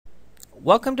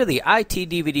Welcome to the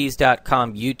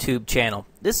itdvds.com YouTube channel.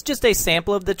 This is just a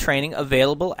sample of the training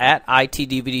available at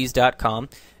itdvds.com.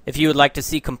 If you would like to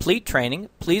see complete training,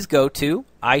 please go to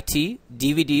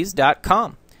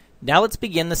itdvds.com. Now let's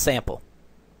begin the sample.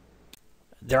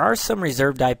 There are some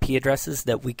reserved IP addresses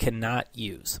that we cannot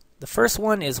use. The first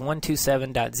one is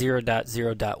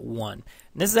 127.0.0.1. And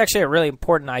this is actually a really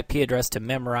important IP address to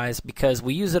memorize because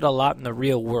we use it a lot in the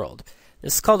real world.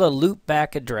 This is called a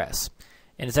loopback address,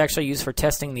 and it's actually used for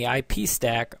testing the IP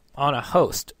stack on a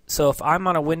host. So if I'm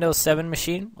on a Windows 7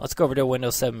 machine, let's go over to a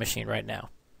Windows 7 machine right now,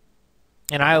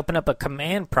 and I open up a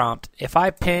command prompt, if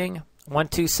I ping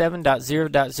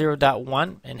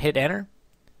 127.0.0.1 and hit enter,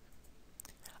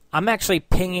 I'm actually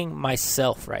pinging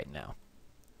myself right now.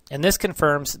 And this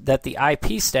confirms that the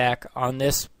IP stack on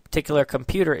this particular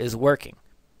computer is working.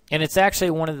 And it's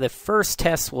actually one of the first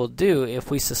tests we'll do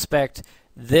if we suspect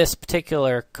this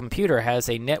particular computer has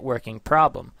a networking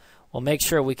problem. We'll make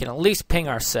sure we can at least ping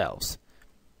ourselves.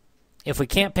 If we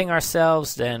can't ping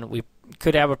ourselves, then we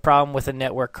could have a problem with a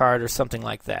network card or something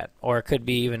like that. Or it could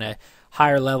be even a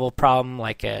higher level problem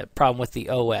like a problem with the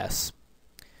OS.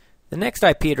 The next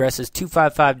IP address is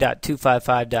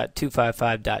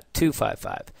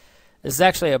 255.255.255.255. This is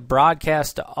actually a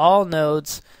broadcast to all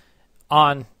nodes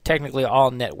on technically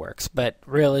all networks, but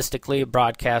realistically a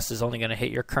broadcast is only going to hit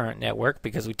your current network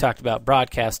because we talked about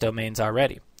broadcast domains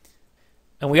already.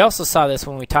 And we also saw this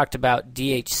when we talked about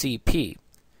DHCP.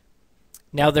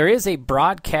 Now there is a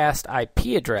broadcast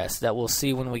IP address that we'll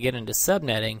see when we get into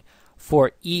subnetting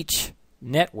for each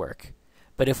network.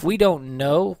 But if we don't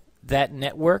know that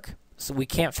network, so we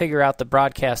can't figure out the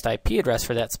broadcast IP address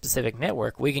for that specific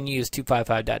network, we can use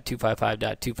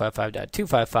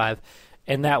 255.255.255.255,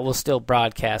 and that will still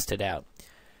broadcast it out.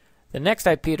 The next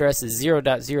IP address is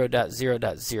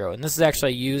 0.0.0.0, and this is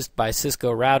actually used by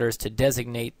Cisco routers to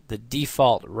designate the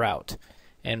default route.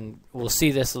 And we'll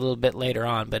see this a little bit later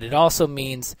on, but it also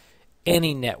means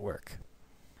any network.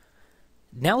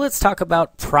 Now let's talk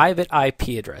about private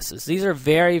IP addresses. These are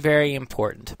very, very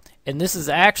important. And this is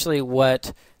actually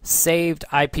what saved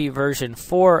IP version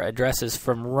 4 addresses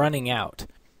from running out.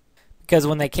 Because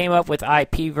when they came up with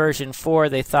IP version 4,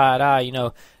 they thought,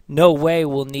 no way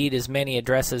we'll need as many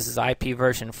addresses as IP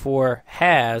version 4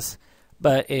 has.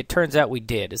 But it turns out we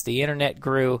did. As the internet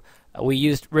grew,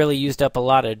 we really used up a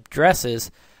lot of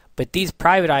addresses. But these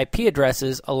private IP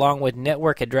addresses, along with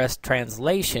network address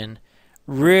translation,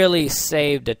 really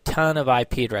saved a ton of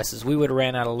IP addresses. We would have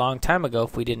ran out a long time ago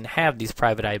if we didn't have these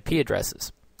private IP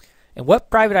addresses. And what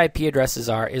private IP addresses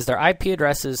are is they're IP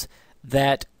addresses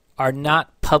that are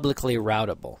not publicly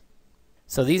routable.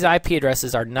 So these IP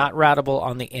addresses are not routable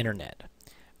on the internet.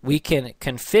 We can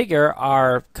configure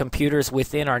our computers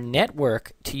within our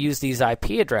network to use these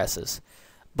IP addresses,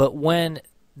 but when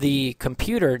the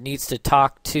computer needs to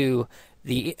talk to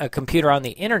a computer on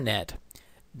the internet,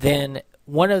 then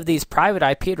one of these private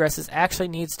IP addresses actually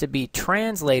needs to be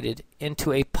translated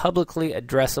into a publicly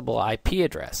addressable IP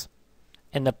address.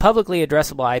 And the publicly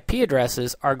addressable IP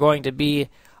addresses are going to be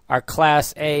our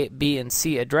class A, B, and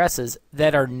C addresses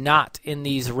that are not in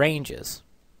these ranges.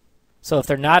 So if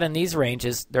they're not in these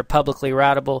ranges, they're publicly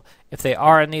routable. If they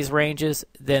are in these ranges,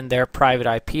 then they're private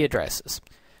IP addresses.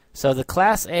 So the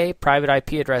class A private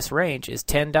IP address range is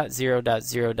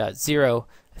 10.0.0.0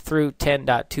 through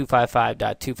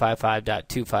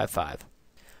 10.255.255.255.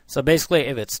 So basically,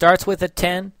 if it starts with a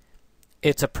 10,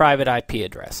 it's a private IP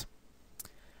address.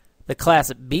 The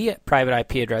Class B private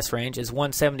IP address range is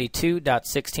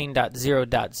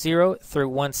 172.16.0.0 through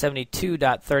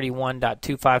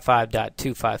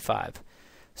 172.31.255.255.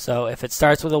 So if it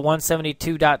starts with a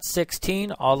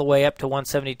 172.16 all the way up to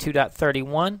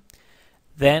 172.31,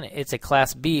 then it's a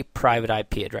Class B private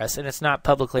IP address, and it's not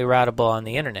publicly routable on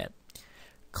the internet.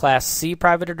 Class C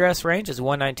private address range is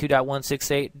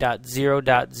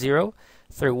 192.168.0.0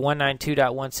 through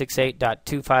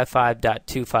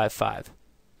 192.168.255.255.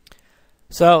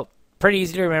 So, pretty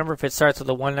easy to remember. If it starts with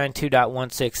a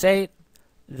 192.168,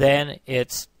 then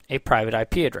it's a private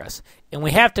IP address. And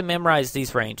we have to memorize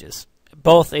these ranges,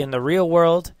 both in the real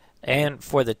world and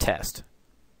for the test.